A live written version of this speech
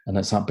And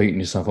it's that beating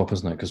yourself up,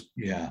 isn't it? Because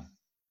Yeah.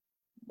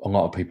 a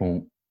lot of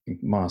people,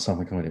 myself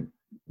included,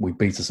 we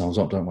beat ourselves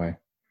up, don't we?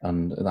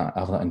 And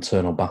have that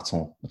internal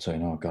battle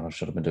between, oh God, I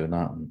should have been doing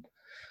that.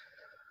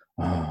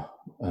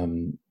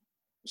 And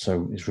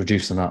so it's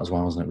reducing that as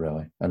well, isn't it,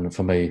 really? And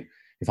for me,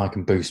 if I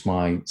can boost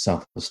my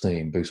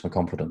self-esteem, boost my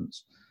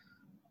confidence,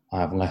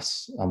 I'm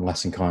less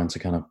inclined to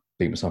kind of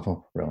beat myself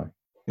up, really.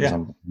 Because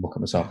I'm looking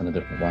at myself in a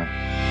different way.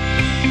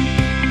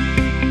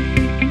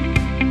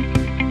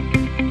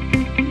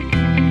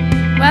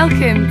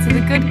 Welcome to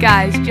the Good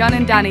Guys John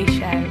and Danny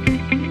show.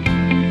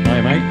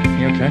 Hi mate,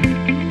 you okay?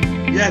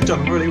 Yeah,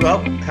 John, I'm really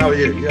well. How are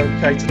you? You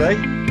okay today?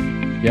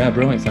 Yeah,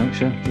 brilliant, thanks.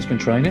 Yeah, just been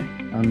training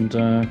and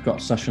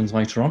got sessions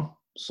later on.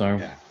 So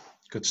yeah,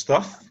 good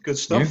stuff. Good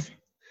stuff.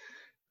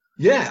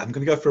 You? Yeah, I'm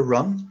going to go for a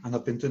run, and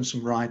I've been doing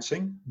some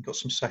writing, got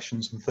some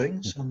sessions and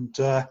things, and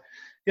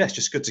it's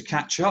just good to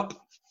catch up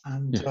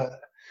and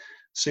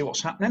see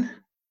what's happening.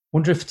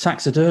 Wonder if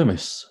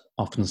taxidermists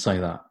often say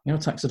that. You know,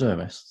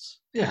 taxidermists.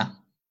 Yeah.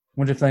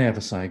 Wonder if they ever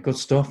say "good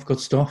stuff, good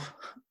stuff."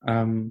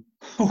 On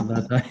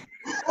their day.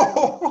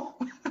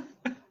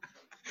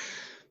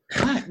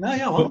 Right. No,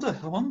 yeah,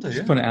 I wonder.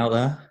 Just put it out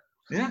there.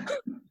 Yeah.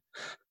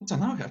 I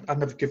don't know. I've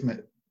never given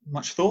it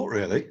much thought,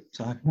 really.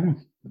 So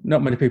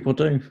not many people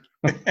do.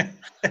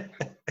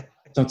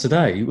 So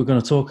today we're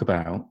going to talk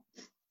about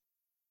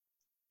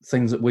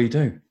things that we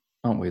do,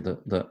 aren't we?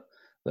 That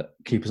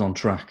keep us on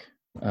track.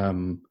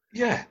 That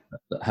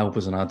help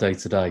us in our day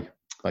to day,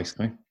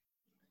 basically.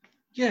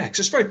 Yeah, because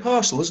it's very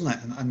personal, isn't it?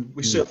 And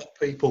we see a lot of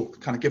people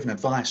kind of giving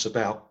advice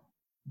about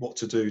what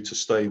to do to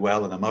stay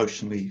well and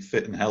emotionally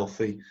fit and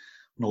healthy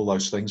and all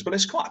those things. But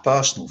it's quite a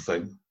personal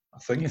thing, I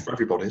think, for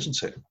everybody,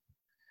 isn't it?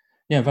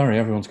 Yeah, very.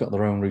 Everyone's got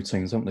their own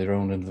routines, haven't they? Their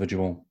own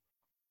individual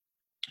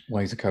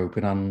ways of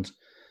coping. And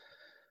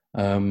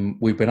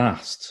we've been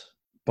asked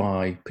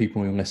by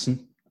people who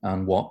listen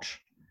and watch.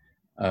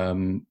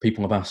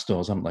 People have asked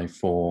us, haven't they,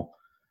 for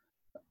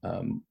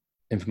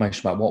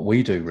information about what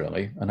we do,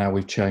 really, and how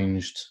we've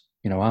changed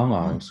our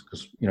lives,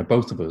 because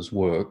both of us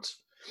worked.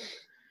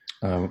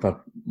 We've had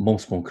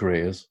multiple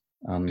careers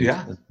and in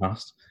the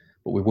past,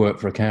 but we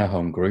worked for a care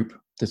home group,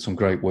 did some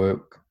great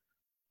work.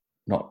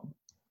 Not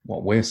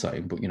what we're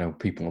saying, but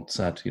people had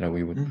said we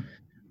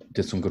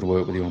did some good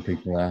work with young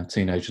people there,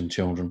 teenagers and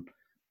children.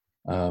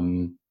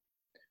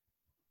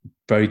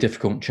 Very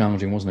difficult,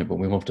 challenging, wasn't it? But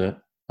we loved it.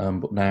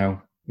 But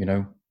now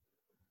we're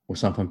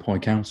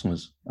self-employed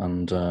counsellors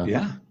and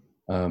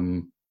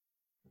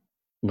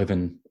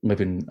living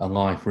a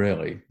life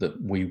really that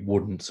we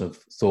wouldn't have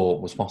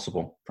thought was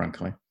possible,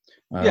 frankly.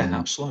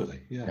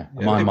 Absolutely. Yeah.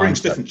 It brings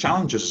different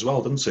challenges as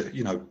well, doesn't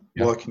it?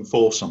 Working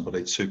for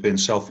somebody to being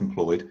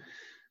self-employed.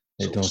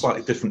 It does.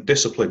 Slightly different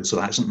discipline to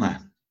that, isn't there?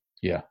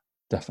 Yeah,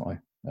 definitely.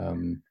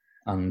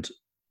 And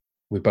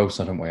we both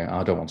said, haven't we?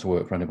 I don't want to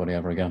work for anybody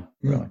ever again,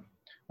 really.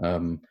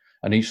 And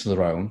each to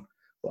their own.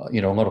 A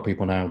lot of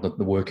people now that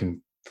they're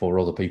working for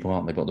other people,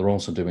 aren't they? But they're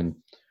also doing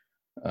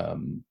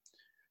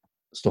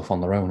stuff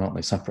on their own, aren't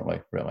they? Separately,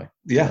 really.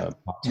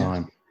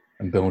 Part-time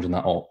and building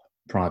that up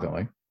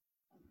privately.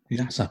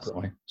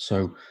 Separately.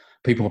 So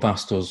people have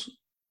asked us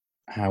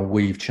how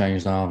we've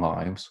changed our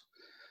lives.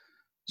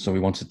 So we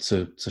wanted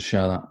to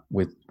share that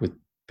with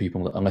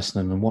people that are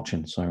listening and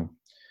watching. So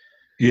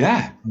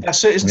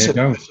that's it, isn't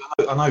it?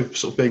 I know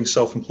sort of being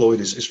self-employed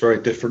is very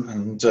different,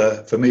 and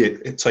for me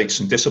it takes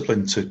some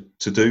discipline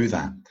to do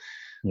that.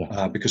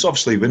 Because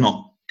obviously we're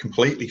not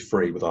completely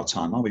free with our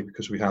time, are we?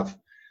 Because we have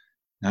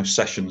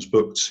sessions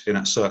booked in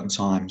at certain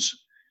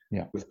times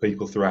with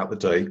people throughout the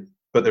day.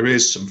 But there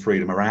is some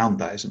freedom around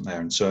that, isn't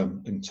there, in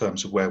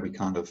terms of where we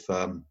kind of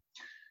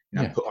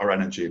put our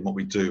energy in what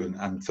we do.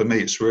 And for me,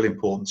 it's really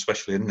important,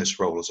 especially in this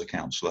role as a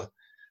counsellor,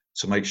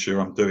 to make sure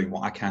I'm doing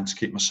what I can to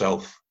keep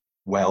myself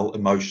well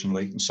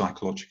emotionally and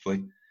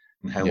psychologically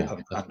and health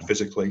and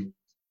physically.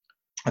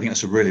 I think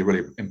that's a really,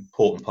 really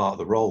important part of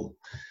the role.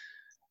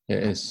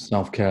 It is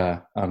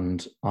self-care,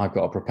 and I've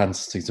got a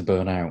propensity to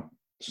burn out.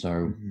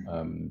 So,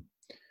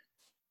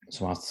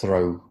 so I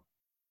throw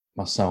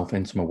myself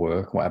into my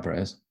work, whatever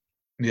it is.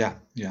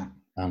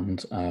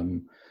 And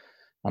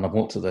I've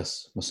looked at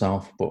this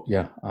myself, but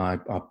I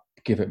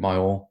give it my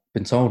all.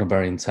 Been told I'm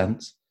very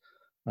intense,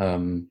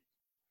 and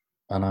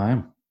I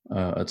am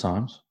at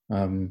times.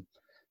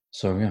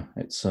 So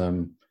it's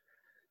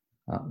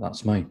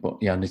that's me. But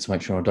I need to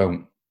make sure I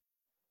don't,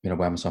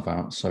 wear myself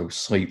out. So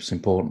sleep's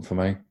important for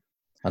me.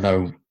 I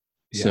know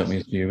certainly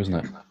it's you, isn't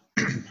it?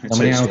 How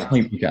many hours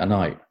sleep you get a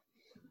night?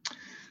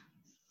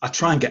 I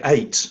try and get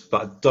 8,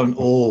 but I don't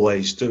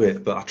always do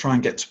it. But I try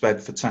and get to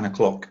bed for 10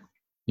 o'clock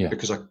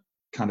because I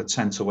kind of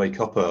tend to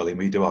wake up early. And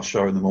we do our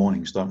show in the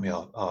mornings, don't we?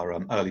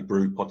 Our Early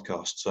Brew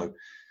podcast. So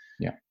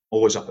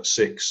always up at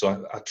 6.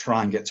 So I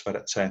try and get to bed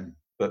at 10.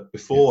 But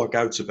before I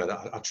go to bed,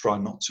 I try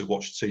not to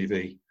watch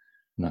TV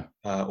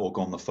or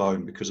go on the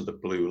phone because of the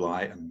blue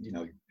light. And,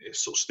 it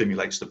sort of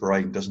stimulates the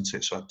brain, doesn't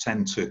it? So I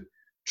tend to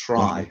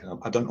try.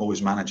 I don't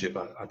always manage it,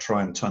 but I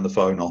try and turn the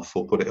phone off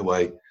or put it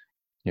away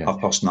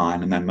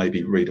 9:30, and then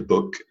maybe read a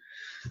book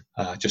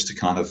just to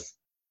kind of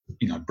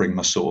bring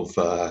my sort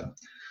of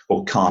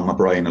or calm my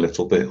brain a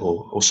little bit,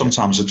 or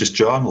sometimes I just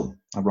journal.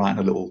 I write in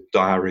a little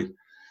diary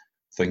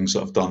things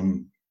that I've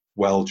done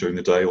well during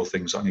the day, or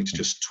things I need to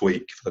just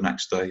tweak for the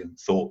next day, and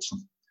thoughts,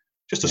 and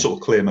just to sort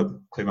of clear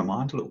my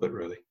mind a little bit,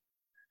 really.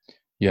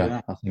 Yeah.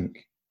 I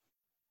think,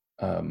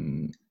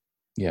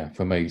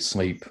 for me,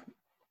 sleep.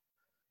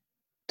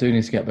 Do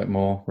need to get a bit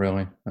more,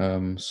 really.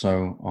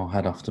 So I'll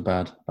head off to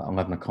bed about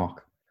 11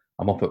 o'clock.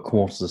 I'm up at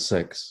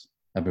 5:45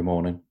 every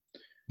morning.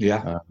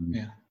 Yeah.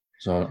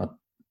 So I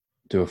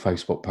do a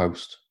Facebook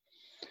post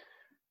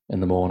in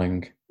the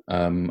morning.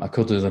 I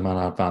could do them in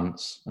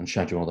advance and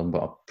schedule them,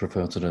 but I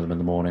prefer to do them in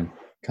the morning,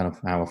 kind of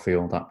how I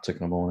feel that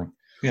particular morning.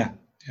 Yeah.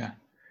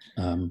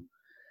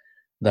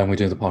 Then we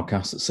do the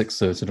podcast at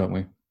 6:30, don't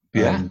we?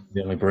 Yeah.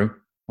 The Early Brew,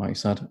 like you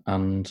said.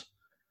 And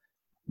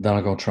then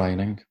I go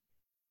training.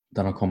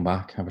 Then I'll come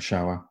back, have a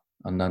shower.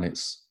 And then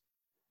it's,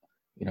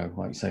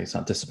 like you say, it's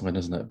that discipline,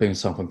 isn't it? Being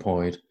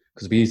self-employed.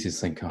 Because it'd be easy to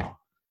think, I'll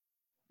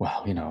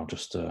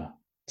just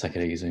take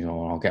it easy,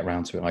 or I'll get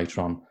around to it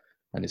later on.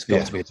 And it's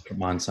got to be a different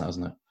mindset,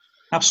 isn't it?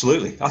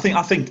 Absolutely. I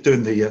think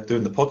doing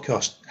the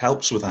podcast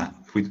helps with that,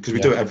 because we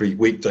do it every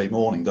weekday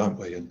morning, don't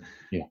we? And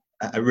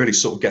it really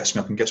sort of gets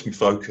me up and gets me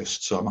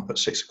focused. So I'm up at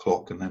 6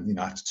 o'clock, and then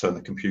I have to turn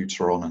the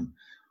computer on and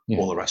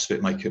all the rest of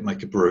it,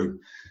 make a brew.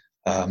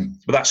 But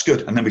that's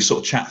good. And then we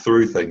sort of chat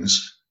through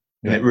things,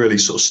 and it really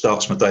sort of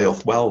starts my day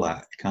off well.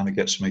 That it kind of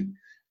gets me,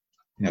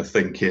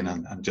 thinking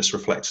and just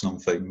reflecting on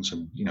things,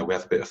 and we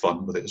have a bit of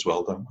fun with it as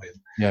well, don't we?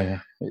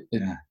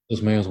 It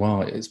does me as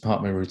well. It's part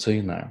of my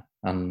routine now,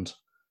 and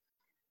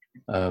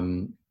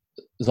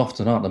there's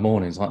often out in the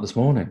mornings, like this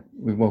morning,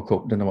 we woke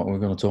up, didn't know what we were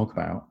going to talk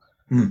about,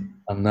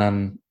 and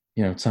then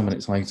 10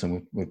 minutes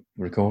later we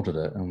recorded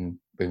it and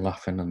been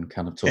laughing and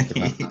kind of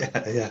talking about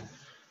that.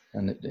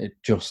 And it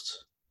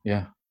just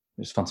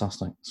it's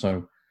fantastic.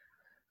 So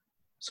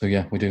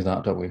we do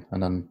that, don't we?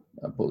 And then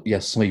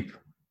sleep.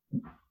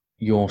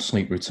 Your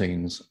sleep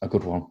routine's a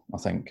good one, I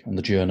think, and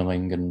the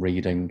journaling and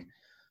reading.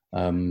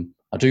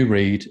 I do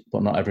read,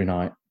 but not every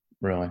night,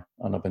 really.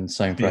 And I've been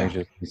saying for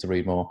ages I need to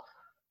read more.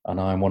 And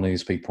I'm one of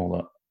these people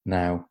that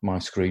now my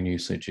screen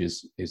usage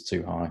is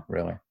too high,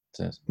 really.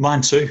 It is.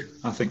 Mine too.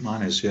 I think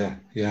mine is,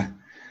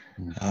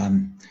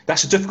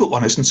 that's a difficult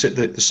one, isn't it?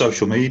 The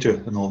social media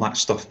and all that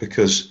stuff,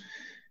 because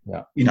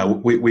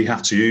we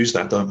have to use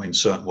that, don't we, in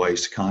certain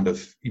ways to kind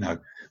of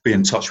be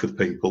in touch with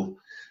people.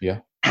 Yeah.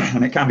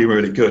 And it can be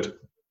really good,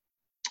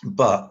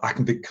 but I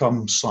can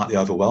become slightly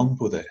overwhelmed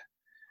with it.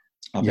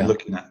 I've been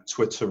looking at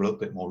Twitter a little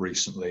bit more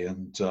recently,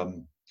 and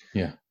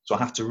so I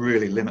have to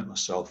really limit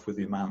myself with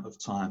the amount of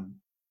time,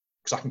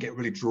 because I can get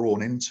really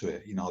drawn into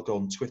it. I'll go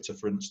on Twitter,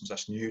 for instance,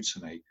 that's new to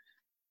me,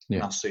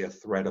 and I'll see a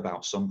thread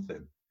about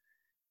something,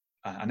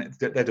 and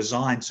they're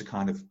designed to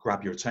kind of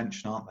grab your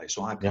attention, aren't they?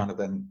 So I kind of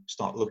then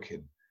start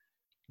looking.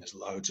 There's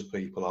loads of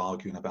people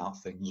arguing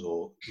about things,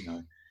 or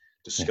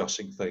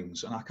discussing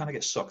things, and I kind of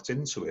get sucked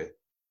into it.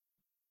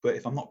 But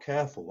if I'm not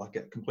careful, I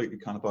get completely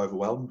kind of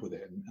overwhelmed with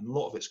it, and a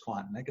lot of it's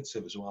quite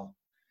negative as well.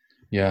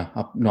 Yeah,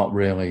 I'm not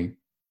really.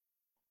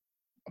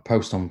 I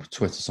post on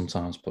Twitter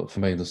sometimes, but for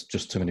me, there's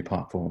just too many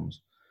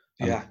platforms.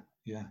 I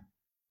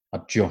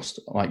just,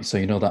 like you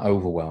say, that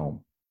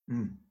overwhelm.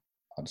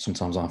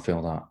 Sometimes I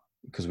feel that,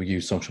 because we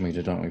use social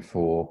media, don't we,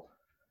 for,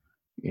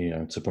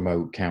 to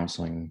promote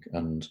counselling,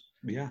 and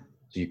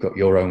so you've got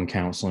your own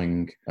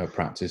counselling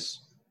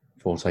practice,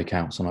 Forte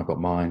Counsel, and I've got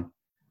mine,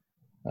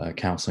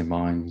 Counselling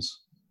Minds.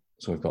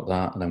 So we've got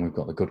that, and then we've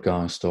got the Good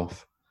Guy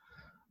stuff,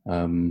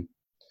 and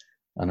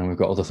then we've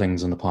got other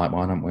things in the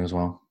pipeline, haven't we, as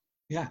well?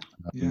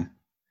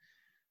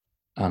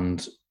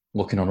 And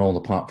looking on all the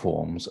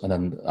platforms, and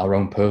then our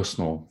own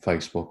personal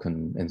Facebook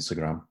and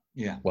Instagram.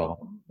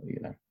 Well,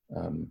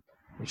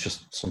 it's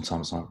just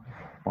sometimes like,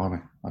 why?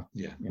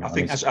 I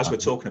think as we're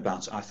talking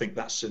about, I think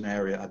that's an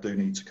area I do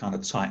need to kind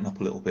of tighten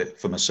up a little bit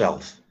for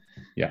myself.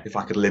 If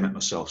I could limit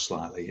myself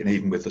slightly, and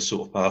even with the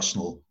sort of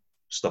personal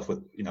stuff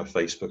with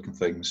Facebook and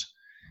things,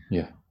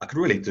 I could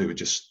really do with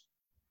just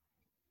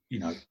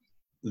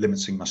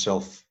limiting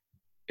myself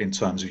in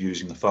terms of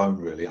using the phone.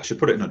 Really, I should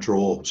put it in a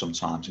drawer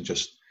sometimes, and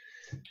just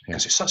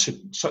because it's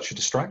such a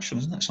distraction,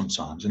 isn't it,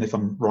 sometimes? And if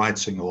I'm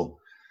writing or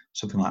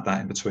something like that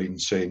in between,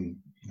 seeing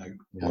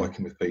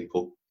working with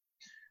people,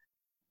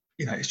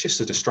 it's just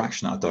a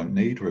distraction that I don't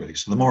need, really.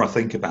 So the more I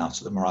think about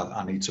it, the more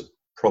I need to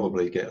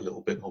probably get a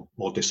little bit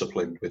more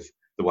disciplined with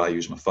the way I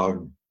use my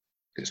phone.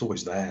 It's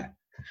always there.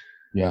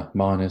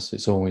 Mine is.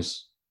 It's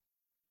always.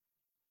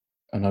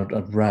 And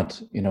I'd read,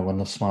 when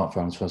the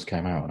smartphones first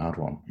came out, and I had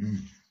one,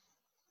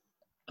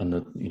 and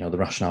the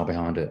rationale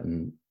behind it,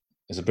 and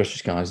it's a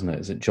British guy, isn't it?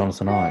 Is it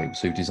Jonathan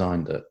Ives who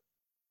designed it,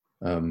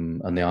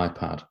 and the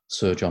iPad,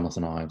 Sir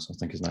Jonathan Ives, I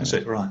think his name. Is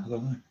it right? I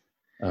don't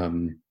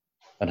know.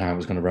 And how it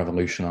was going to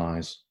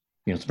revolutionise,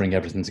 to bring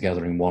everything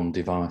together in one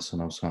device,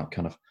 and I was like,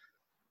 kind of,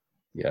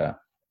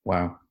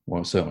 wow.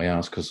 Well, it certainly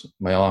has, because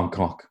my alarm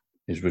clock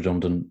is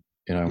redundant.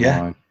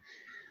 I'm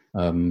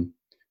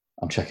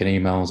checking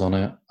emails on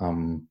it.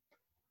 I'm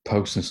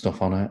posting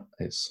stuff on it.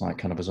 It's like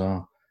kind of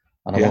bizarre.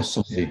 And I was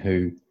somebody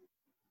who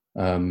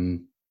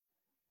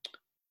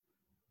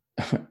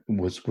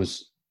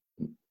was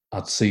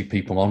I'd see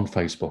people on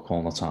Facebook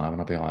all the time,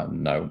 and I'd be like,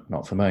 no,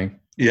 not for me.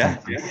 Yeah.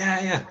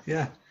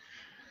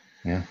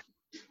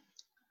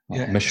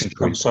 Mission it's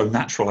become so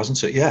natural,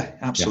 hasn't it? Yeah,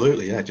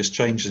 absolutely. Yeah, it just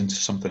changes into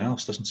something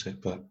else, doesn't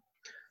it? But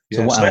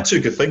yeah, so they're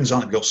two good things,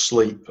 aren't they? We've got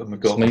sleep, and we've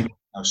got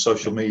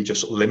social media,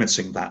 sort of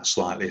limiting that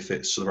slightly if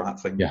it's the right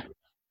thing. Yeah,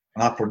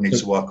 and I probably need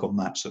to work on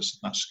that. So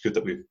that's good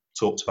that we've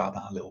talked about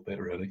that a little bit,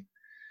 really.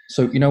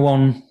 So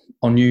on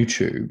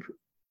YouTube,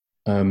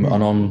 and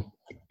on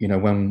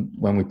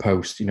when we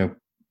post,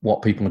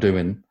 what people are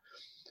doing,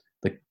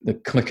 they're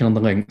clicking on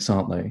the links,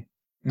 aren't they?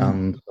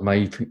 And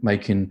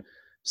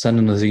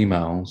sending us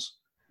emails,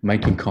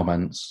 making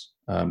comments,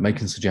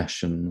 making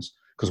suggestions.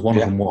 Because one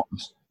of them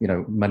was,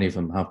 many of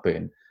them have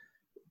been,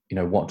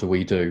 what do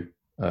we do?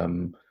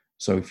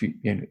 So if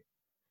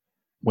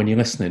when you're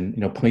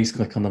listening, please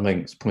click on the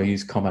links,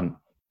 please comment.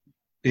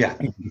 Yeah.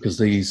 Because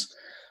these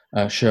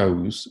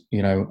shows,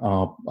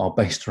 are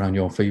based around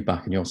your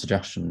feedback and your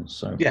suggestions.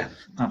 So yeah,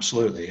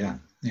 absolutely. Yeah.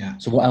 Yeah.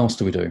 So what else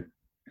do we do?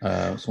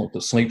 So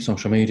sleep,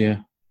 social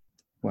media.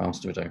 What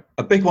else do we do?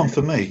 A big one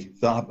for me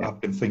that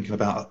I've been thinking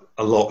about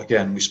a lot.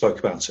 Again, we spoke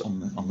about it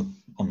on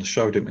the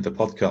show, didn't we? The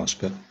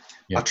podcast, but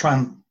I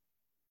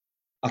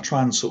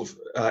try and sort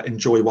of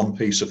enjoy one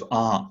piece of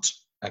art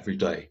every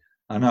day.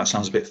 I know it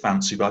sounds a bit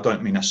fancy, but I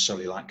don't mean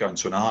necessarily like going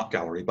to an art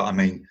gallery, but I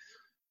mean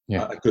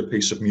a good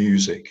piece of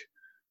music,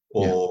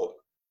 or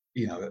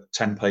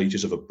 10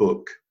 pages of a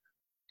book,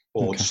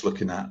 or just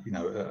looking at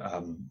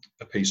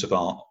a piece of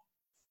art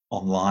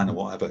online or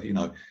whatever,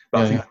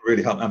 but I think that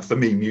really helped. And for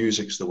me,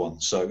 music's the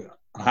one. So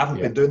I haven't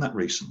been doing that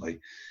recently,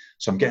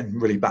 so I'm getting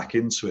really back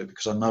into it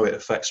because I know it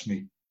affects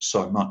me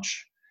so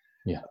much.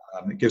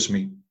 It gives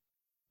me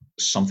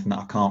something that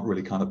I can't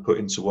really kind of put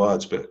into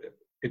words, but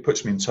it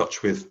puts me in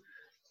touch with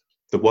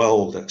the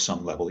world at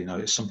some level.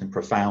 It's something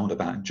profound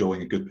about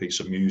enjoying a good piece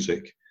of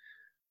music.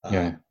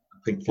 I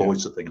think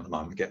Floyd's the thing at the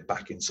moment, getting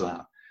back into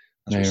that,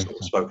 as we've sort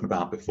of spoken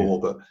about before,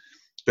 but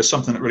there's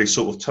something that really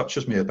sort of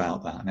touches me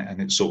about that,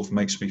 and it sort of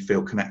makes me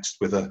feel connected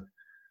with a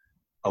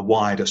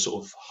wider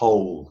sort of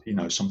whole,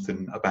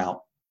 something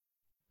about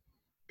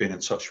being in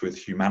touch with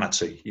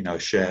humanity, a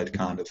shared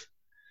kind of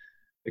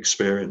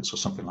experience or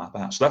something like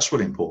that. So that's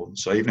really important.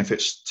 So even if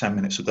it's 10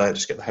 minutes a day,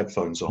 just get the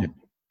headphones on,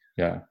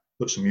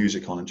 put some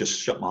music on and just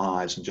shut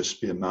my eyes and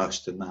just be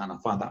immersed in that. And I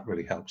find that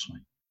really helps me.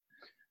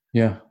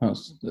 Yeah,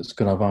 that's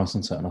good advice,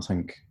 isn't it? And I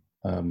think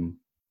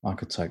I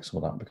could take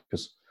some of that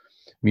because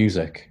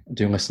music, I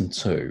do listen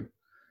to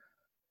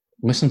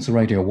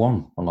Radio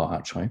 1 a lot,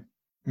 actually,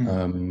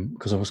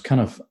 because I was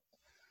kind of,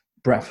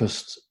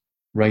 breakfast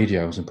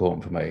radio is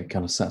important for me. It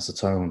kind of sets the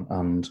tone,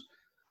 and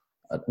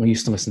I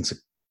used to listen to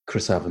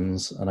Chris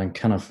Evans, and then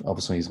kind of,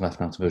 obviously he's left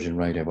now to Virgin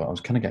Radio, but I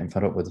was kind of getting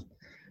fed up with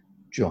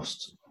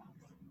just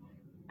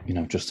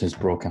his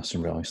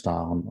broadcasting really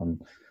style,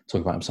 and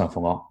talking about himself a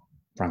lot,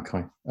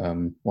 frankly.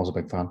 Was a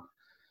big fan.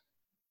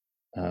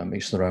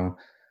 Each their own.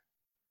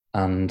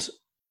 And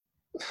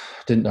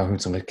didn't know who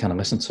to kind of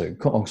listen to.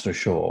 Cut long story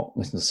short,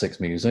 listen to Six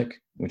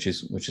Music, which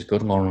is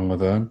good. Lauren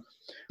Laverne.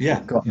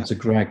 Yeah. Got into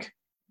Greg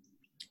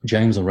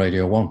James on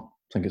Radio 1. I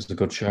think it's a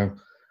good show.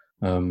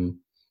 And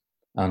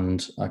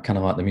I kind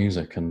of like the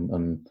music,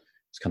 and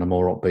it's kind of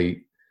more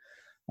upbeat,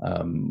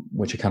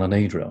 which I kind of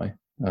need really.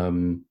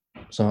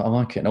 So I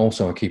like it. And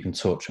also I keep in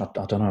touch. I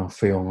don't know, I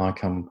feel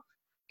like I'm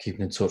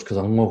keeping in touch because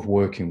I love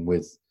working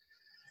with,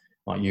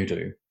 like you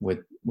do, with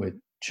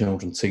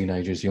children,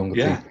 teenagers, younger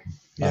people.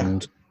 Yeah.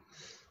 And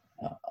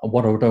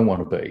what I don't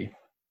want to be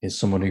is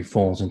someone who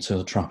falls into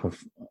the trap of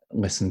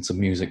listening to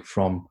music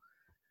from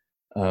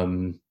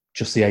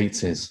just the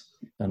 80s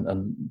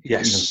and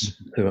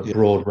to a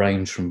broad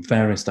range from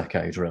various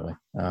decades, really.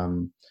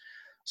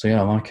 So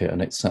I like it,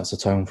 and it sets a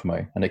tone for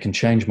me, and it can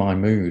change my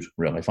mood,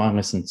 really. If I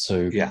listen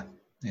to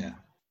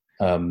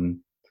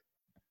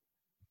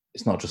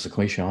it's not just a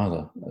cliche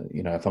either.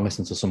 If I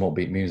listen to some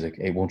upbeat music,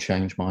 it will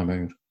change my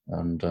mood.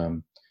 And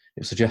it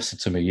was suggested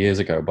to me years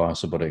ago by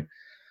somebody,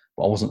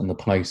 but I wasn't in the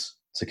place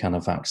to kind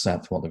of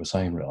accept what they were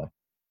saying, really.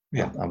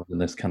 I was in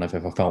this kind of,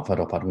 if I felt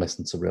fed up, I'd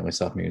listen to really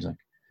sad music.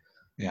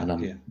 And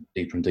then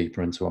deeper and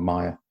deeper into a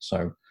mire.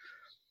 So,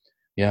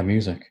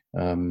 music.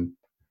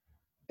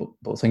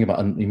 But think about,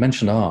 and you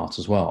mentioned art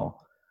as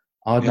well.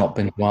 I'd not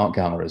been to art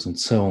galleries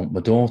until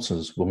my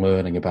daughters were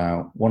learning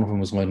about, one of them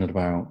was learning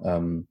about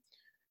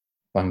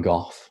Van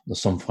Gogh, the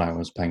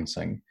Sunflowers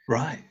painting.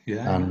 Right,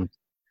 And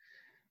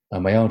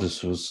my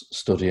eldest was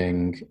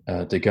studying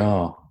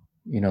Degas,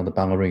 the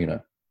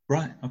ballerina.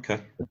 Right,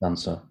 okay. The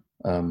dancer.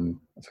 I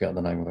forget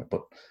the name of it.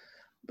 But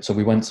so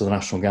we went to the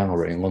National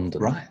Gallery in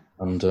London. Right.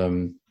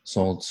 And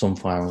saw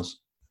Sunflowers.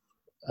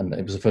 And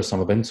it was the first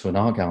time I've been to an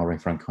art gallery,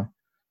 frankly.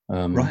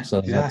 Right. So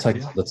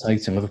the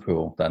Tate in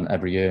Liverpool then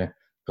every year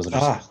because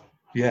I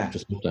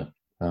just loved it.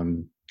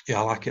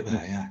 I like it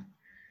there.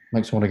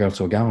 Makes me want to go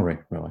to a gallery,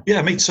 really.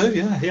 Yeah, me too.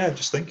 Yeah.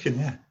 Just thinking.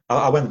 Yeah,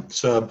 I went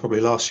probably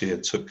last year.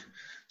 Took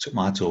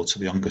my daughter,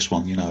 the youngest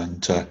one,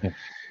 and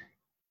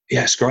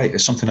it's great.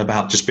 It's something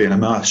about just being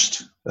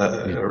immersed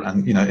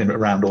and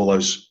around all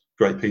those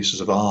great pieces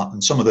of art.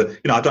 And some of the,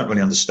 I don't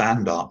really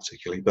understand art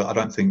particularly, but I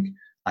don't think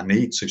I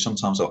need to.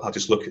 Sometimes I'll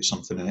just look at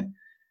something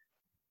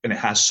and it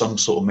has some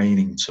sort of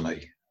meaning to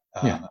me.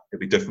 It'll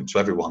be different to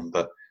everyone,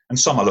 and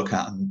some I look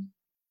at and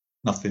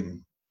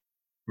nothing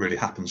really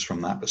happens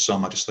from that. But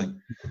some I just think,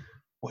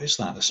 what is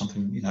that? There's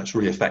something, it's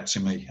really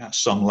affecting me at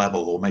some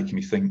level or making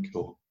me think.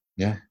 Or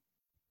yeah.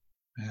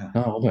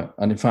 No, I love it.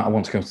 And in fact, I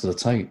want to go to the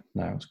Tate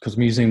now because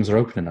museums are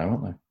opening now,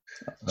 aren't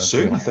they?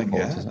 Soon, I think.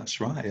 Yeah,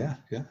 that's right.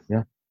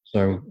 Yeah.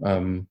 So,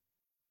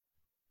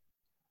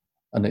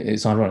 and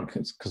it's ironic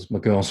because my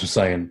girls were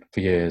saying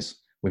for years,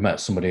 we met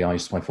somebody I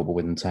used to play football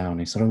with in town.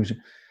 He said, is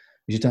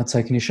your dad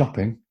taking you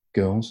shopping,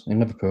 girls, in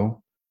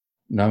Liverpool?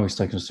 No, he's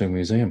taking us to a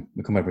museum.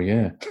 We come every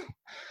year.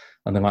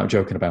 And they might be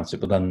joking about it,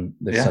 but then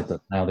they've said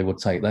that now they would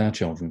take their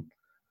children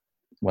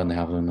when they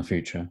have them in the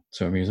future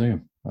to a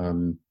museum,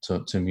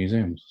 to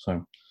museums.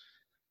 So,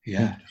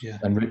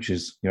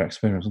 enriches your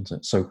experience, doesn't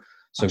it? So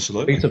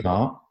absolutely. Piece of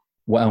art.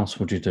 What else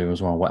would you do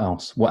as well? What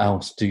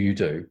else do you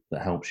do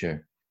that helps you?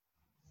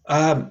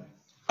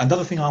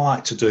 Another thing I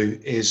like to do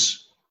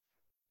is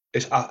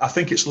I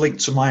think it's linked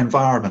to my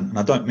environment, and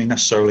I don't mean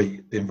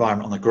necessarily the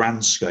environment on a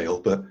grand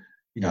scale, but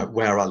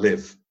where I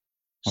live.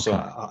 Okay. So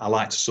I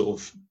like to sort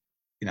of,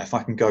 if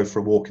I can go for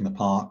a walk in the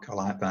park, I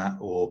like that,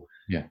 or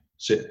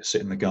sit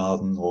in the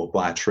garden or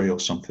by a tree or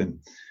something,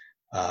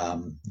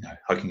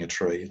 hugging a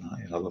tree.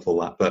 I love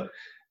all that. But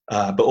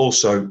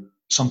also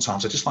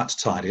sometimes I just like to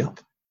tidy up.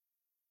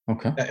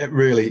 Okay. It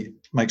really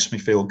makes me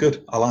feel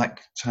good. I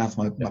like to have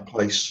my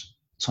place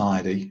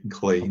tidy and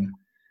clean.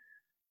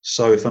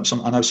 So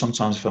I know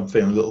sometimes if I'm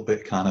feeling a little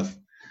bit kind of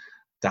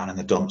down in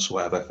the dumps or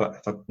whatever,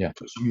 if I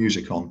put some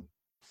music on,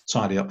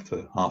 tidy up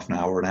for half an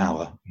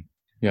hour,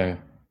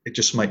 it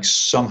just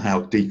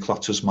somehow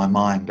declutters my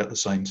mind at the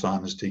same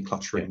time as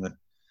decluttering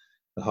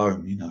the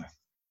home, Yeah,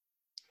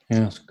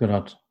 that's good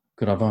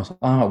advice.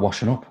 I like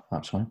washing up,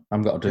 actually. I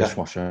haven't got a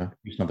dishwasher. I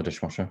used to have a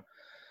dishwasher.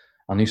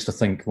 And I used to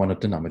think when I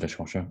didn't have a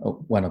dishwasher,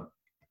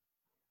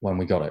 when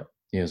we got it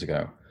years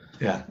ago,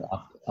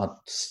 I'd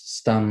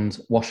stand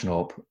washing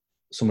up,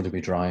 somebody would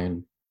be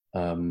drying,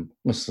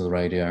 listen to the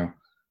radio,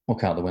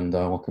 look out the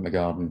window, look at my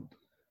garden.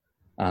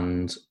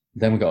 And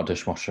then we got a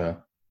dishwasher,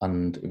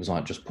 and it was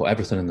like, just put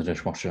everything in the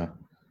dishwasher,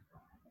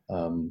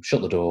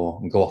 shut the door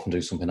and go off and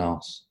do something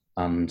else.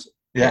 And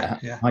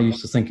I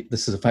used to think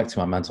this is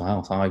affecting my mental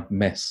health. I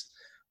miss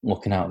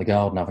looking out the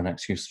garden, having an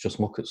excuse to just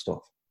look at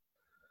stuff.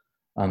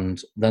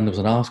 And then there was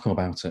an article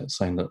about it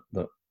saying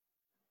that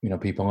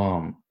people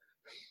aren't,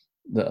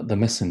 they're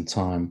missing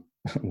time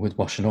with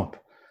washing up.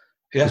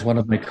 Because when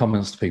I made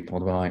comments to people,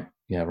 they're like,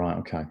 yeah, right,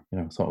 okay.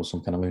 I thought it was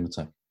some kind of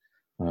lunatic.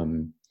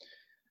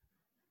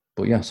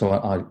 But so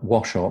I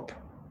wash up.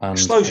 And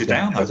it slows you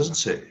down though,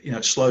 doesn't it?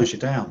 It slows you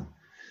down.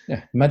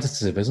 Yeah,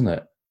 meditative, isn't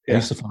it? I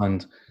used to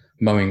find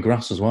mowing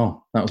grass as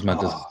well. That was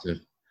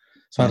meditative.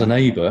 So I had a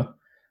neighbour,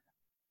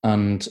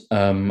 and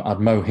I'd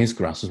mow his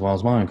grass as well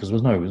as mine, because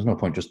there was no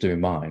point just doing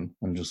mine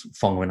and just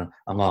following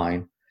a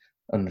line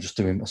and just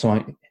doing.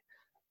 So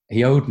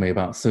he owed me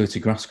about 30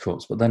 grass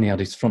cuts, but then he had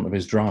his front of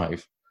his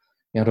drive.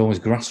 He had all his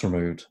grass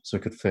removed so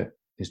he could fit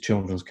his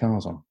children's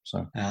cars on.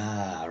 So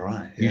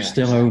right. You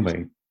still owe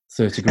me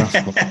 30 grass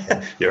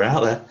cuts. You're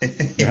out there.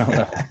 You're out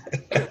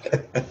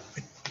there.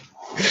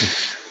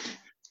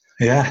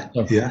 Yeah.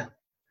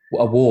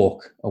 A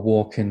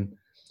walking.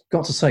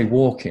 Got to say,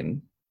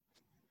 walking.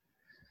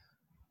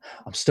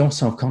 I'm still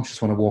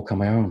self-conscious when I walk on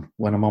my own.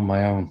 When I'm on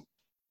my own,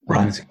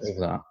 I need to get over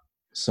that.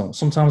 So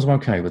sometimes I'm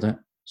okay with it.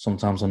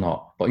 Sometimes I'm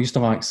not. But I used to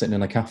like sitting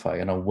in a cafe,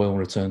 and I will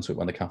return to it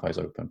when the cafe's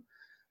open.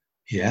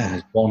 Yeah. And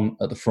there's one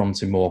at the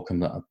front in Morecambe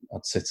that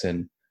I'd sit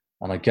in,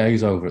 and I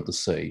gaze over at the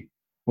sea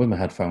with my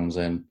headphones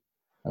in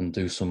and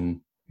do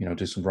some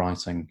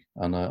writing.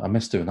 And I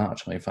miss doing that,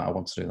 actually. In fact, I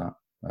want to do that.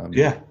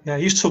 I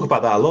used to talk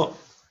about that a lot.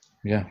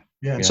 Yeah.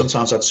 And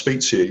sometimes I'd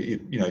speak to you,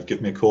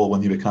 give me a call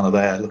when you were kind of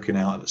there looking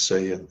out at the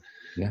sea. And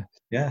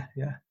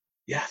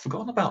I've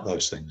forgotten about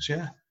those things.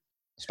 Yeah.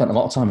 I spent a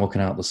lot of time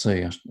looking out at the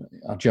sea.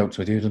 I joked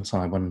with you, didn't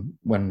I,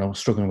 when I was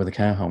struggling with a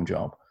care home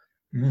job.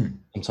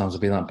 Sometimes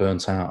I'd be that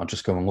burnt out, I'd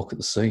just go and look at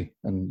the sea.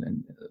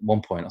 And at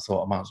one point I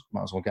thought I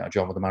might as well get a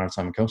job with the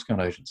Maritime and Coast Guard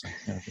Agency.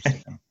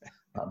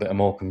 That bit of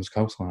Morecambe's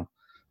coastline.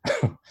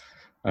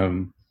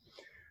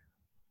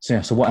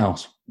 So what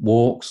else?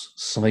 Walks,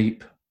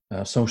 sleep,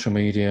 social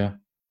media,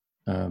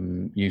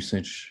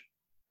 usage.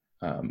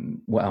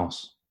 What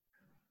else?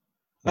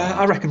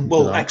 I reckon,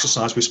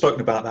 exercise, we've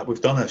spoken about that.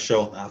 We've done a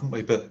show on that, haven't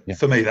we? But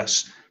for me,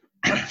 that's,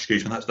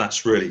 excuse me,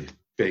 that's really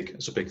big.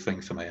 It's a big thing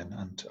for me.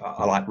 And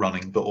I like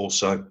running, but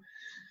also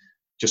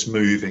just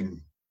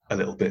moving a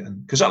little bit.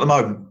 And because at the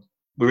moment,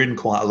 we're in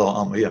quite a lot,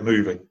 aren't we? Yeah,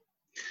 moving.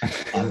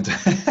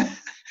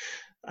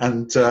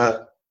 And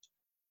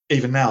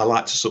even now, I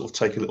like to sort of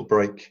take a little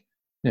break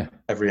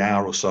every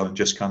hour or so and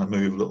just kind of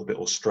move a little bit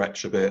or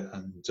stretch a bit.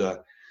 And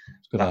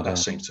that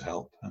seems to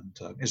help. And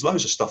there's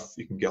loads of stuff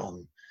you can get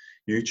on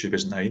YouTube,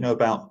 isn't there?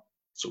 About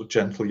sort of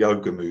gentle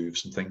yoga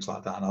moves and things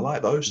like that. And I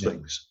like those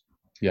things.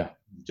 Yeah.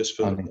 Just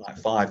for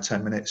like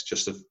 5-10 minutes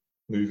just of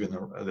moving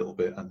a little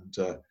bit. And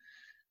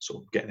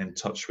sort of getting in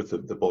touch with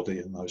the body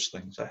and those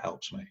things. That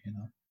helps me,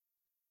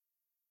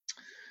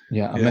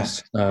 Yeah,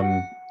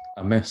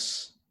 I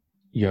miss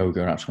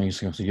yoga. Actually, I used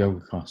to go to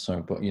yoga class,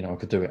 but I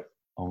could do it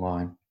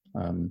online.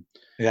 And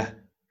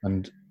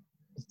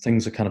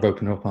things are kind of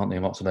opening up, aren't they,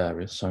 in lots of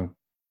areas? So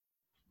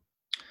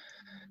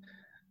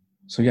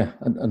yeah,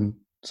 and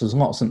so there's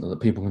lots that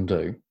people can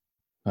do.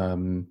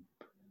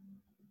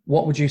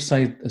 What would you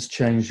say has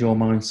changed your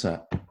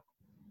mindset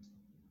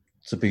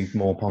to be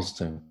more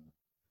positive?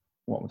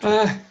 What would you?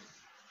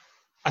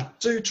 I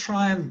do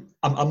try and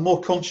I'm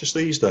more conscious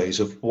these days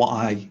of what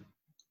I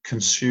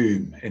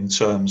consume in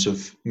terms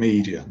of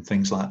media and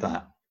things like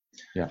that.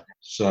 Yeah.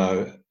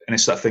 So, and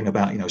it's that thing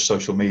about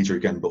social media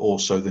again, but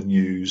also the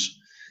news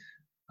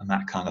and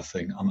that kind of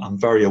thing. I'm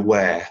very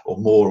aware, or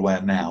more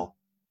aware now,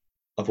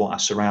 of what I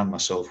surround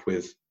myself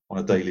with on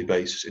a daily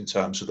basis in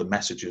terms of the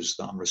messages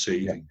that I'm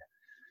receiving.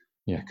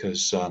 Yeah.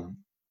 Because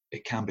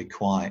it can be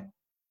quite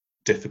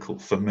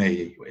difficult for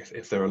me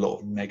if there are a lot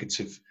of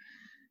negative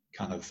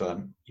kind of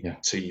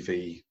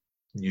TV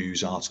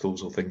news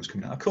articles or things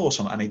coming out. Of course,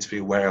 I need to be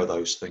aware of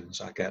those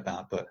things. I get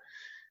that, but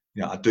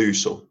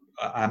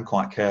I'm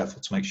quite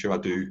careful to make sure I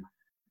do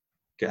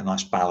get a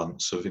nice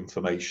balance of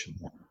information.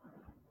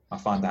 I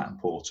find that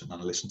important, and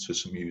I listen to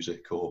some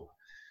music or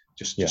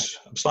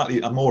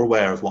I'm more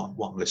aware of what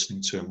I'm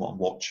listening to and what I'm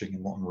watching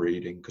and what I'm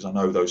reading, because I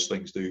know those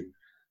things do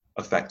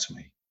affect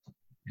me.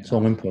 It's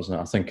all input, isn't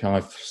it? I think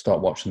I've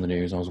started watching the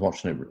news. I was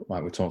watching it,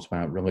 like we talked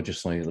about,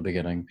 religiously at the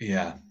beginning.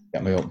 Yeah.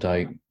 Get me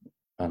update.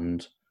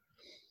 And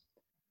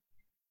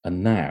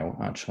now,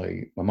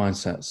 actually, my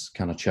mindset's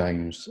kind of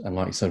changed. And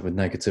like you said, with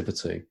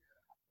negativity,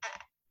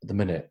 at the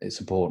minute, it's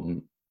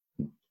important,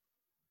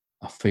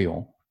 I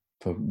feel,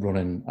 for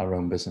running our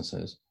own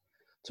businesses,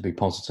 to be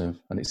positive.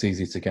 And it's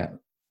easy to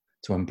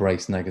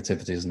embrace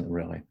negativity, isn't it,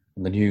 really?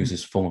 And the news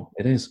is full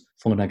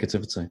of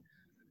negativity.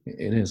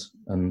 It is.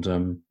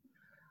 And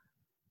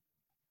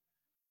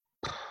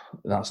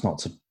that's not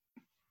to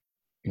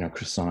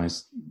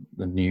criticize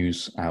the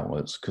news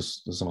outlets,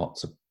 because there's a lot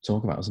to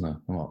talk about, isn't there?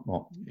 A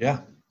lot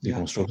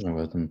people are struggling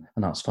with, and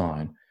that's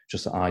fine.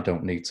 Just that I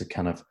don't need to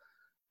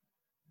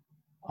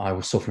I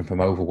was suffering from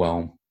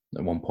overwhelm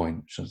at one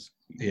point.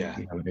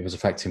 It was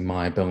affecting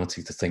my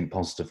ability to think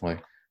positively,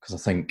 because I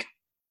think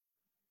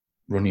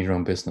running your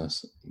own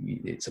business,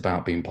 it's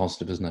about being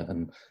positive, isn't it?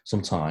 And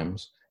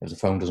sometimes if the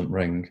phone doesn't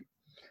ring,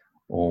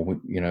 or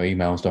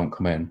emails don't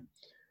come in,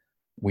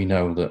 we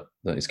know that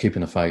it's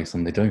keeping the faith,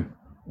 and they do.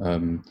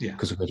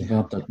 Because if we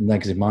have that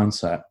negative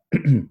mindset,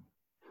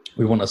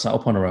 we want to set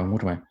up on our own,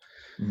 wouldn't we?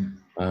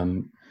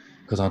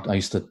 Because I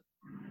used to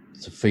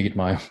feed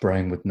my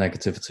brain with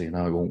negativity, and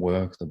it won't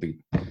work. There'll be,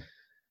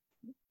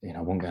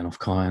 I won't get enough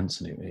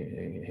clients, and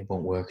it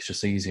won't work. It's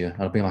just easier.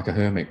 I'd be like a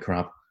hermit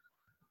crab,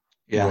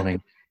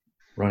 running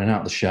out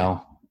of the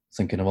shell,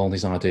 thinking of all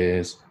these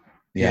ideas.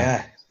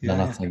 And then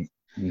I think,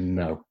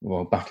 no,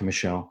 well, back in my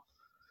shell,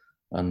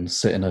 and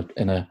sit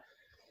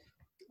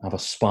have a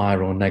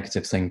spiral of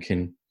negative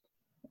thinking,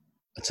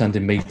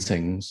 attending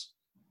meetings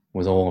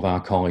with all of our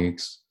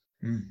colleagues,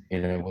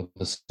 with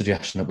the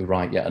suggestion that we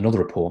write yet another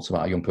report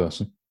about a young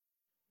person,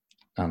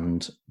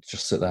 and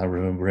just sit there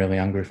with a really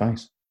angry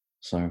face.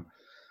 So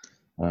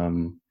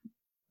none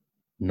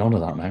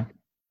of that now.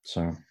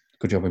 So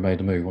good job we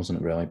made a move, wasn't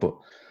it, really? But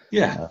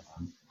it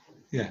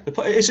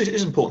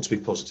is important to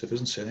be positive,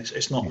 isn't it?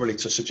 It's not really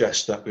to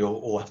suggest that we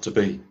all have to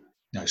be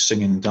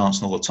singing and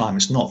dancing all the time.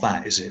 It's not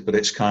that, is it? But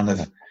it's kind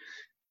of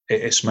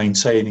it's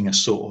maintaining a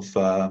sort of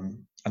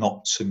an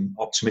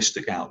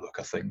optimistic outlook.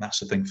 I think that's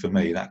the thing for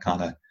me, that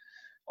kind of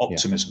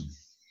optimism,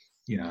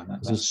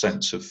 that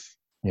sense of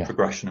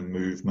progression and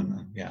movement.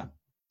 And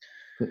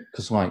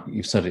because like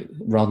you said, it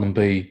rather than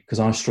because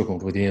I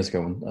struggled with years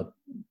ago, and I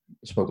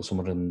spoke with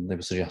someone and they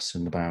were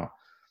suggesting about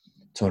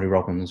Tony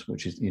Robbins,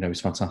 which is, he's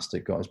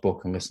fantastic, got his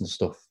book and listened to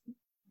stuff,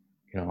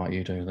 like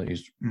you do, that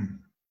he's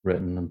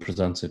written and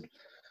presented.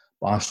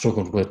 But I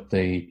struggled with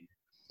the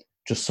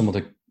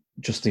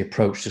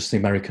approach, just the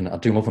American. I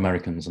do love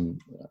Americans, and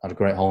I had a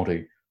great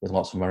holiday with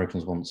lots of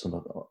Americans once, and I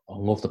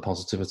love the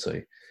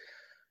positivity.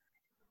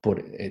 But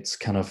it's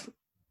kind of,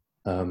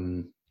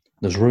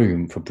 there's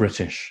room for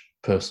British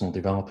personal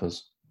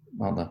developers,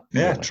 aren't there?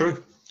 Yeah, really?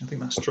 True. I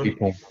think that's true.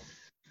 People,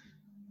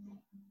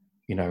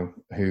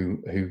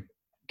 who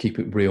keep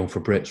it real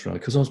for Brits, really,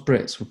 because those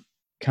Brits were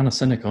kind of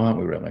cynical, aren't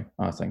we? Really,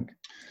 I think.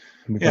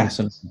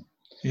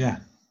 Yeah.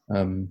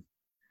 And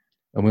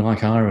we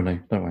like irony,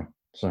 don't we?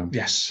 So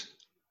yes.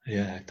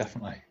 Yeah,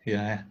 definitely.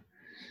 Yeah.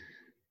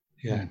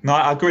 No,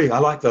 I agree. I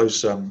like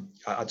those.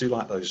 I do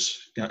like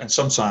those. And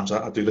sometimes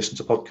I do listen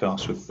to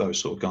podcasts with those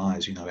sort of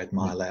guys. Ed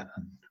Milet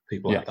and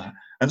people like that.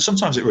 And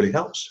sometimes it really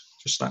helps.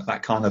 Just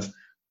that kind of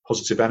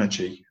positive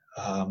energy.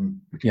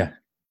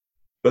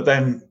 But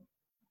then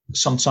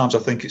sometimes I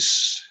think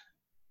it's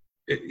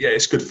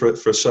good for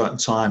a certain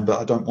time, but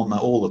I don't want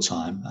that all the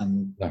time.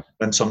 And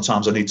then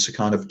sometimes I need to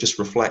kind of just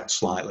reflect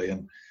slightly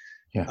and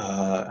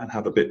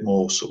have a bit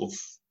more sort of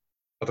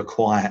a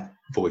quiet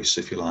voice,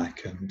 if you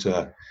like. And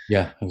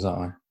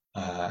exactly.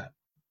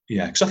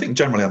 Yeah, because I think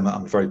generally I'm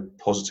a very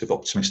positive,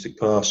 optimistic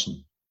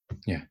person.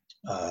 Yeah.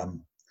 I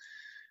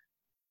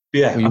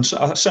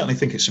certainly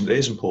think it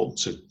is important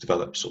to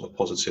develop sort of a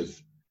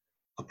positive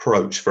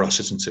approach for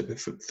us, isn't it?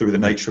 Through the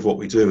nature of what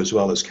we do as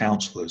well as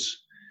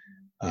counsellors,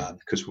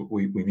 because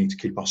we need to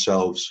keep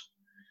ourselves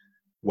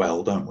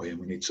well, don't we? And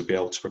we need to be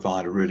able to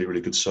provide a really, really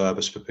good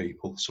service for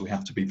people. So we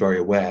have to be very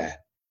aware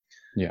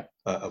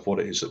of what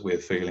it is that we're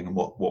feeling and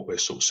what we're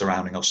sort of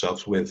surrounding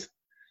ourselves with.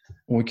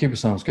 Well, we keep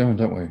ourselves going,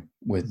 don't we?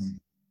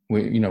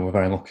 We're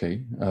very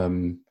lucky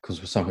because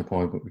we're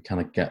self-employed, but we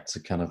kind of get to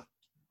kind of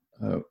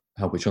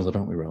help each other,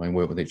 don't we? Really, and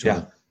work with each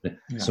other.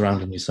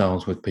 Surrounding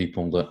yourselves with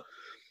people that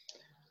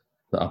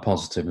are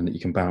positive and that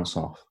you can bounce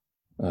off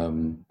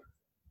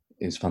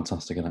is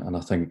fantastic, and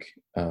I think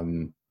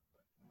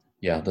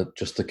that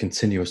just the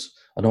continuous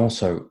and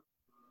also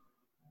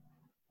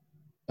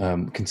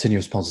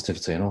continuous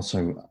positivity, and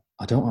also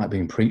I don't like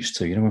being preached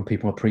to. You know, when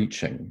people are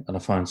preaching, and I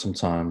find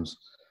sometimes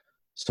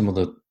some of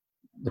the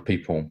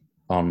people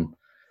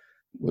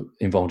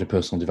involved in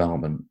personal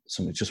development,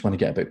 just when they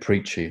get a bit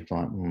preachy,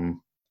 like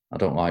I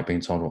don't like being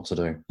told what to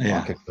do.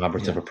 Like a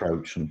collaborative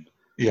approach, and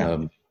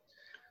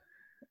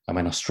I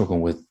mean, I struggle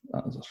with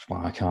that's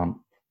why I can't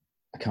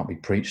be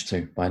preached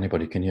to by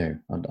anybody. Can you?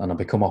 And I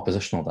become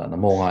oppositional then. I'm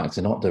more likely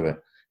to not do it.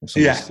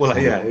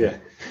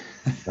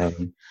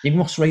 You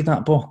must read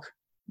that book.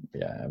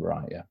 Yeah,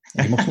 right. Yeah,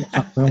 you must watch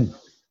that film.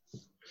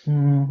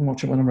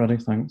 Watch it when I'm ready,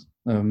 thanks.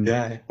 Well,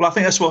 I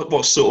think that's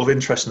what's sort of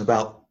interesting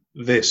about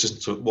this,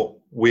 isn't it? What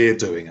we're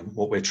doing and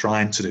what we're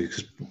trying to do,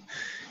 because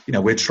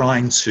we're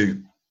trying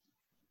to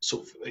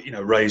sort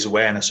of raise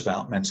awareness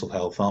about mental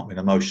health, aren't we, and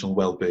emotional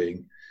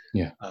well-being,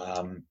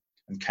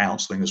 and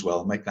counselling as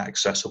well, make that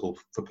accessible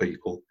for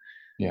people.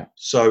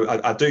 So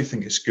I do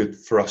think it's good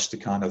for us to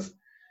kind of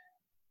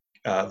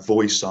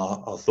voice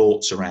our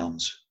thoughts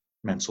around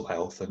mental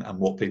health and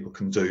what people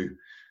can do,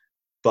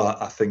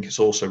 but I think it's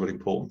also really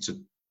important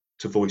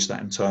to voice that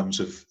in terms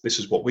of this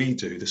is what we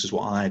do, this is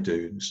what I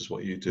do, and this is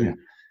what you do.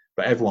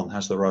 But everyone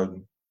has their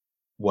own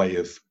way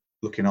of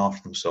looking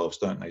after themselves,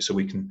 don't they? So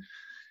we can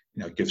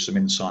give some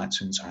insights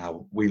into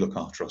how we look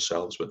after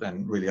ourselves, but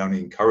then really only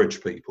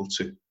encourage people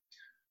to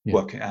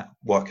work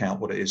out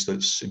what it is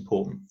that's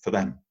important for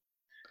them.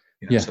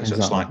 So exactly.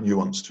 It's like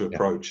nuance to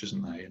approach,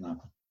 isn't there?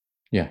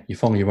 Yeah, you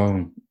follow your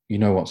own. You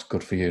know what's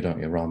good for you,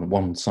 don't you? Rather than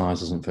one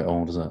size doesn't fit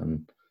all, does it?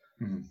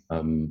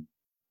 And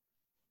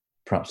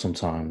perhaps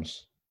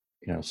sometimes,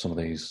 some of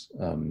these,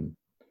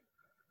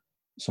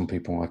 some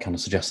people are kind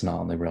of suggesting that,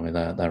 aren't they? Really,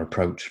 their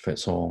approach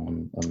fits all,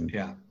 and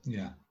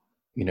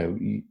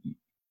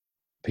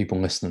people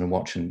listening and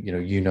watching,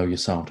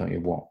 yourself, don't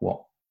you?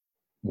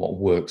 What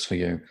works for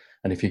you?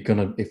 And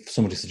if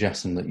somebody's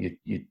suggesting that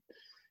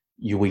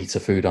you eat a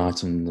food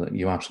item that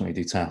you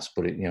absolutely detest,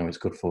 but it's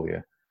good for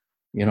you,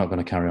 you're not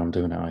going to carry on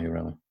doing it, are you?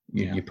 Really?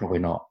 You're probably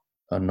not,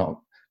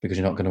 because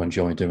you're not going to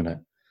enjoy doing it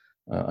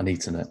and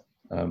eating it.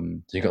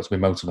 So you've got to be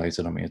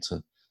motivated, haven't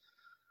you?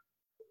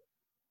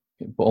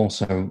 But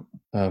also,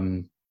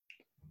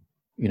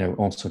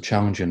 also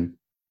challenging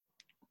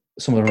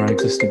some of our own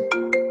existing.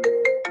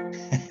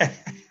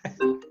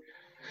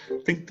 I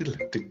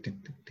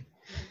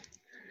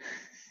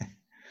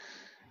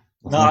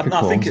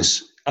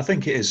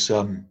think it is.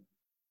 I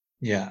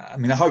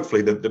mean,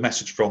 hopefully the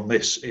message from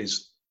this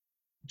is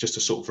just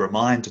a sort of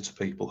reminder to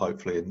people,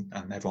 hopefully,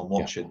 and everyone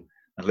watching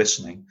and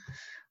listening,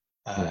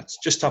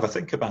 just to have a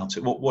think about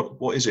it.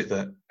 What is it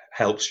that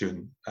helps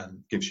you and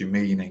gives you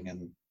meaning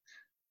and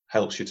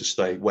helps you to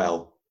stay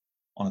well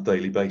on a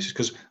daily basis?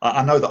 Because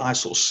I know that I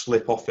sort of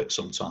slip off it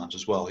sometimes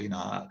as well.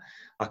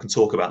 I can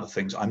talk about the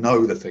things. I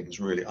know the things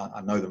really.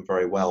 I know them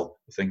very well.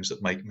 The things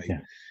that make me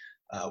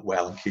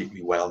well and keep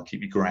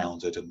me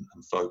grounded and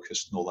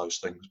focused and all those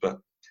things. But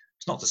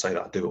it's not to say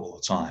that I do it all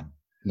the time.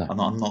 No.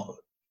 I'm not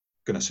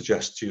going to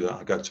suggest to you that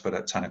I go to bed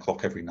at 10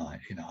 o'clock every night.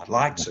 I'd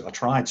like to. I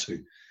try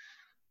to.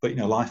 But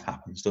life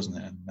happens, doesn't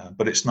it? And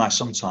but it's nice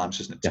sometimes,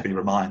 isn't it, to be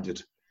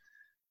reminded.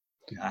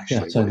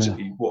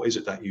 What is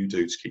it that you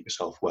do to keep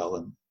yourself well,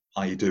 and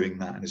are you doing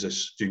that? And do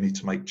you need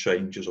to make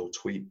changes or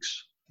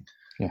tweaks?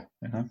 Yeah,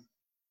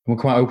 we're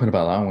quite open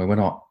about that, aren't we? We're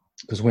not,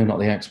 because we're not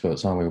the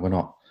experts, are we? We're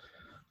not,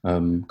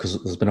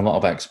 because there's been a lot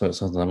of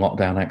experts, other than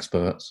lockdown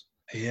experts,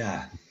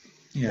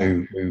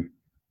 who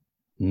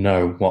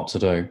know what to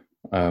do,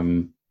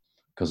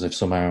 because they've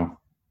somehow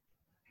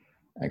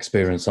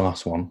experienced the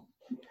last one.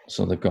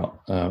 So they've got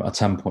a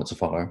template to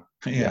follow.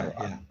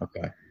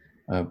 Okay.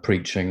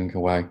 Preaching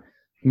away.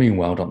 Mean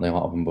well, don't they, a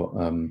lot of them, but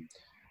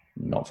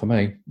not for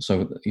me.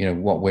 So,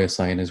 what we're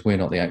saying is we're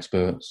not the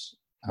experts,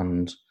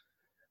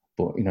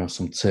 but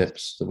some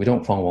tips that we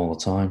don't follow all the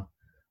time,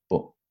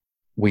 but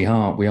we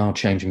are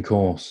changing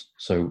course.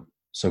 So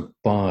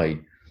by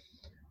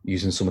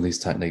using some of these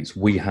techniques,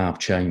 we have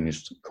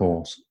changed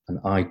course, and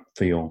I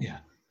feel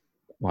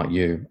like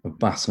you, a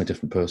vastly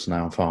different person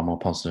now, and far more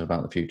positive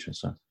about the future.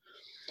 So.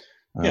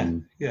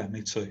 Me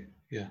too.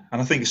 Yeah,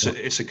 and I think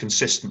it's a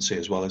consistency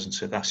as well,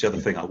 isn't it? That's the other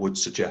thing I would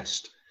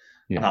suggest,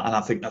 and I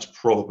think that's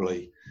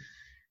probably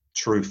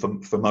true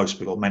for most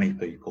people, many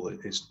people.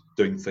 Is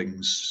doing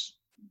things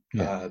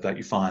that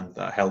you find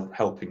that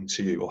helping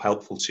to you or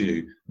helpful to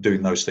you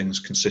doing those things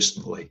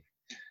consistently,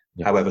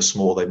 however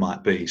small they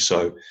might be.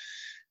 So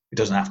it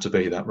doesn't have to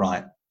be that,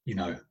 right,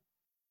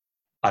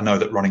 I know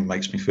that running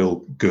makes me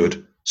feel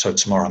good, so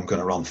tomorrow I'm going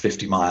to run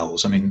 50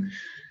 miles. I mean,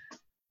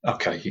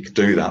 okay, you could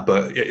do that,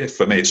 but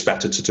for me, it's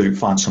better to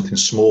find something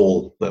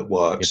small that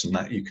works and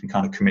that you can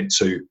kind of commit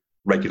to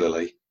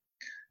regularly.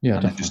 Yeah,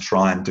 and then just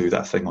try and do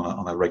that thing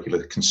on a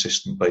regular,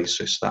 consistent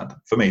basis. That,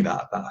 for me,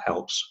 that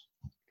helps.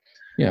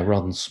 Yeah,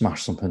 rather than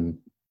smash something,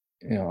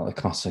 the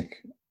classic.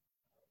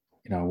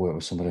 I work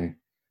with somebody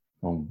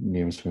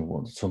nearest to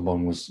me.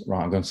 Someone was,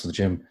 right, I'm going to the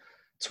gym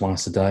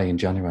twice a day in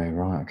January.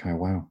 Right, okay,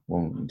 wow.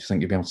 Well, do you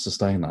think you'll be able to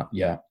sustain that?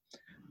 Yeah.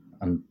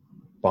 And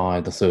by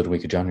the third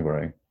week of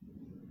January,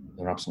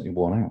 they're absolutely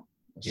worn out.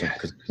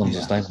 Because it's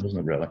unsustainable, isn't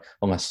it, really?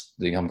 Unless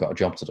they haven't got a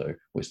job to do,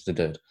 which they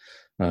did.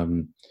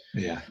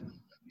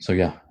 So,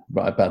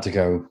 right, better to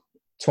go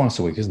twice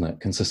a week, isn't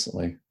it?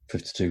 Consistently,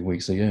 52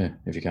 weeks a year,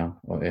 if you can,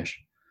 or ish.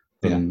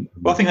 Well,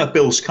 I think that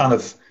builds kind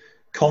of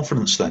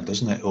confidence then,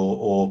 doesn't it?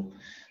 Or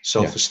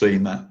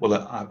self-esteem that, well,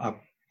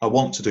 I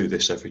want to do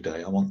this every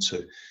day. I want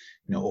to,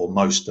 or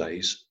most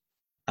days.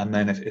 And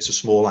then if it's a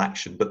small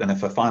action, but then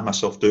if I find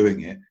myself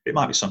doing it, it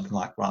might be something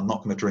like, right, I'm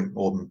not going to drink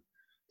more than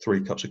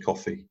 3 cups of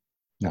coffee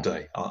a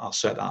day. I'll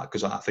set that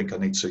because I think I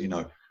need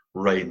to,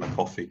 rein my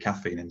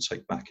caffeine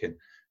intake back in.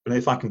 But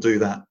if I can do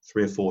that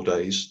 3 or 4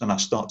 days, then I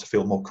start to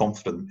feel more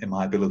confident in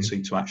my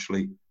ability to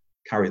actually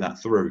carry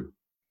that through.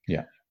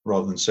 Yeah.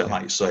 Rather than say,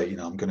 like you say,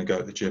 I'm going to go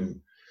to the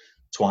gym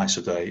twice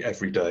a day,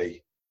 every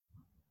day,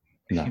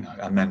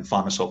 and then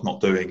find myself not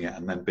doing it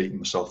and then beating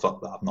myself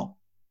up that I've not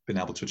been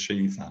able to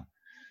achieve that.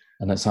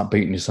 And it's that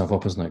beating yourself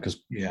up, isn't it? Because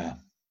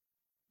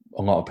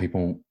a lot of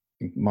people,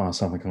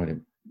 myself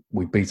included,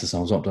 we beat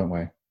ourselves up, don't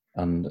we?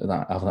 And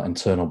have that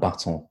internal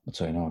battle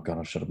between, oh God,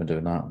 I should have been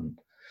doing that.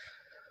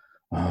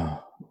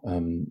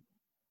 And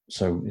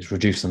so it's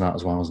reducing that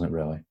as well, isn't it,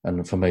 really?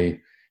 And for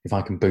me, if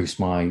I can boost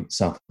my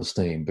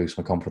self-esteem, boost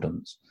my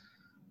confidence,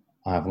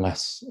 I'm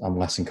less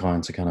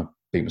inclined to kind of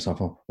beat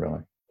myself up,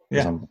 really.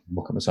 Because I'm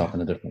looking at myself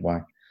in a different way.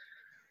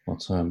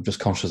 But just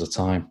conscious of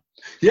time.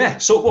 Yeah,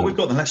 so what we've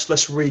got then, let's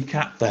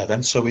recap there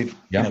then. So we've,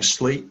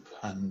 sleep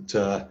and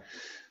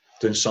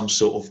doing some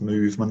sort of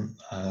movement,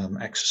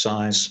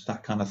 exercise,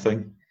 that kind of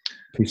thing.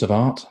 Piece of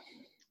art,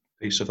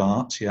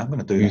 yeah. I'm going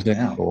to do that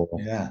now.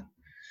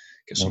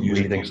 Get some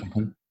reading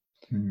something.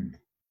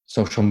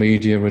 Social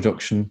media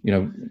reduction,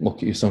 look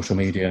at your social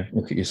media,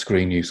 look at your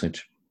screen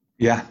usage.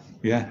 Yeah,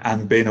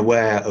 and being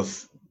aware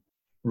of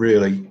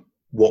really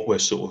what we're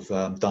sort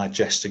of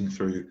digesting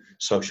through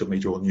social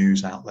media or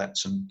news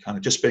outlets, and kind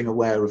of just being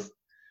aware of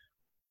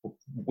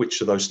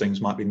which of those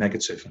things might be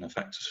negative and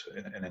affect us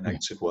in a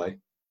negative way.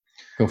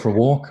 Go for a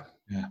walk.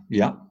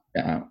 Yeah.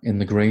 Get out in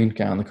the green,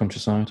 get out in the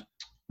countryside.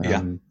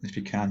 If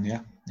you can, yeah.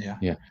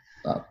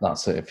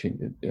 That's it.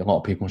 A lot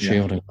of people are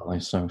shielding,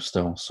 aren't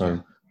they?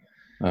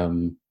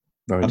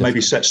 Very and maybe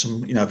set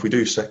some, if we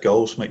do set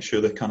goals, make sure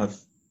they're kind of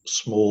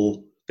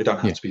small. They don't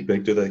have to be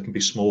big, do they? They can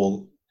be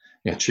small,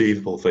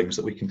 achievable things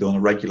that we can do on a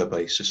regular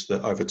basis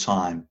that over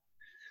time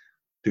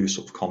do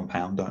sort of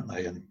compound, don't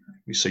they? And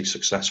we see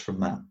success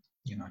from that.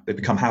 They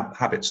become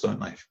habits,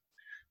 don't they?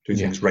 Do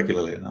things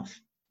regularly enough.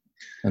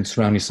 And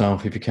surround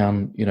yourself, if you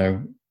can,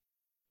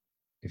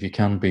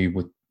 be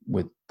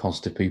with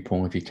positive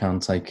people, if you can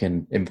take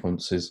in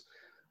influences,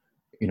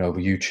 over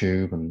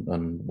YouTube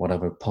and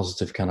whatever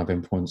positive kind of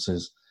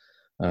influences.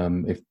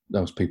 If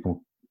those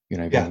people,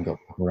 if you haven't got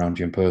people around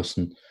you in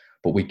person,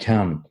 but we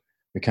can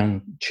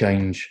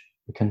change,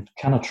 we can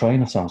kind of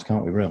train ourselves,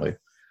 can't we, really?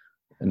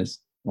 And it's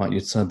like you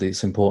said,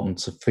 it's important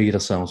to feed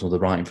ourselves with the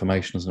right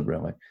information, isn't it,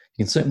 really?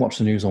 You can sit and watch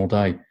the news all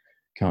day,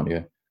 can't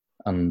you?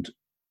 And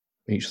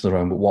each of their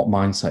own, but what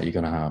mindset you're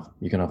going to have?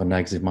 You're going to have a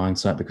negative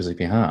mindset, because if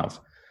you have,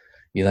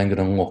 you're then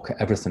going to look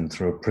at everything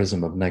through a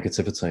prism of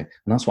negativity. And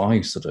that's what I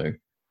used to do.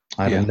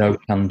 I had a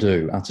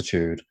no-can-do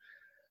attitude.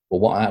 But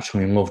what I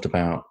actually loved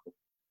about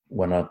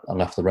when I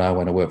left the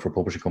railway and I worked for a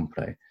publishing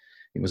company,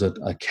 it was a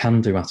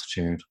can-do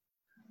attitude.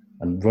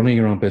 And running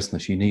your own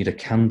business, you need a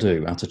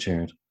can-do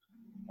attitude.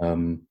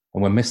 And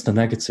when Mr.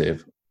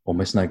 Negative or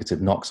Miss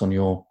Negative knocks on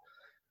your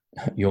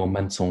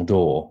mental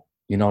door,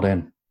 you're not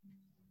in.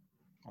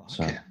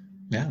 So.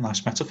 Yeah,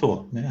 nice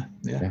metaphor. Yeah.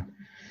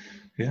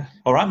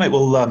 All right, mate.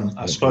 Well,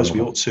 I suppose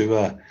we ought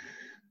to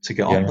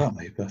get on, don't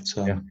we? But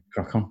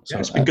crack on. So,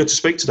 it's been good to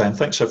speak today, and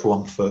thanks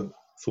everyone for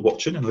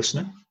watching and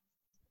listening.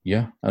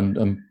 Yeah,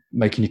 and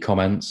making your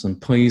comments,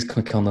 and please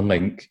click on the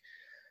link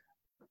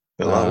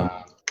below.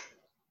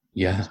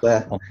 It's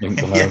there. On the link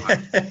below.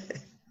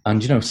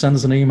 And send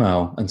us an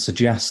email and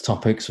suggest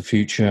topics for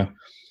future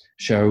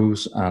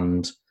shows,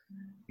 and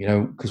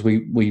because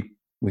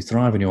we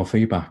thrive in your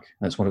feedback.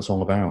 That's what it's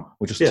all about.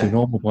 We're just two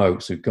normal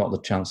blokes who've got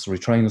the chance to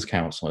retrain as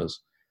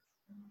counsellors,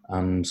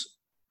 and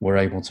we're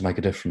able to make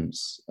a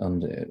difference.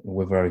 And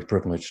we're very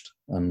privileged.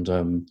 And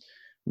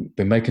we've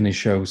been making these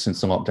shows since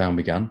the lockdown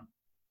began.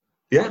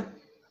 Yeah.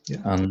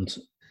 And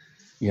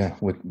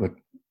we're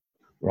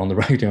on the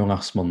radio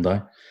last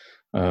Monday.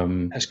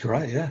 That's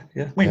great. Yeah.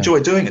 We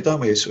enjoy doing it, don't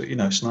we? It's,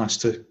 it's nice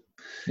to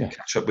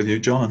catch up with you,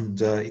 John,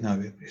 and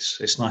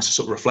it's nice to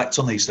sort of reflect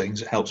on these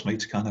things. It helps me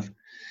to kind of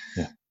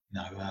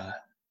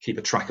keep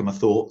a track of my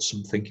thoughts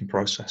and thinking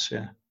process.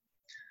 Yeah.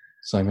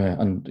 Same here,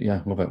 and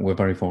love it. We're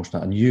very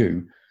fortunate, and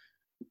you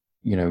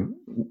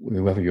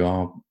whoever you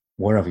are,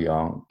 wherever you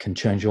are, can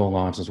change your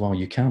lives as well.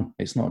 You can.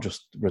 It's not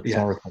just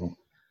rhetorical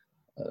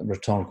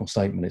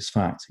statement. It's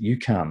fact. You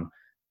can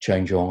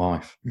change your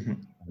life,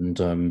 and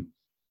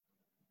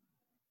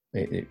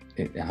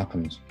it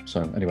happens.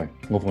 So anyway,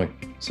 lovely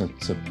to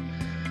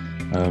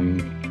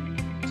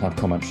have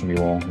comments from you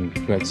all, and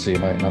great to see you,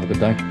 mate, and have a good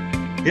day.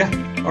 Yeah.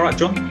 All right,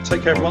 John.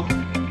 Take care, everyone.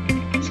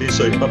 See you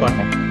soon. Bye-bye.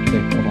 See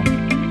you.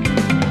 Bye-bye.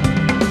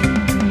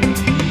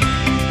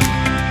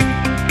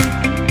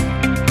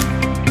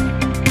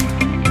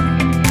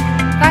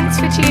 Thanks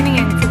for tuning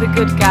in to The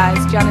Good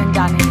Guys, John and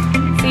Danny.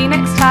 See you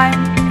next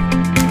time.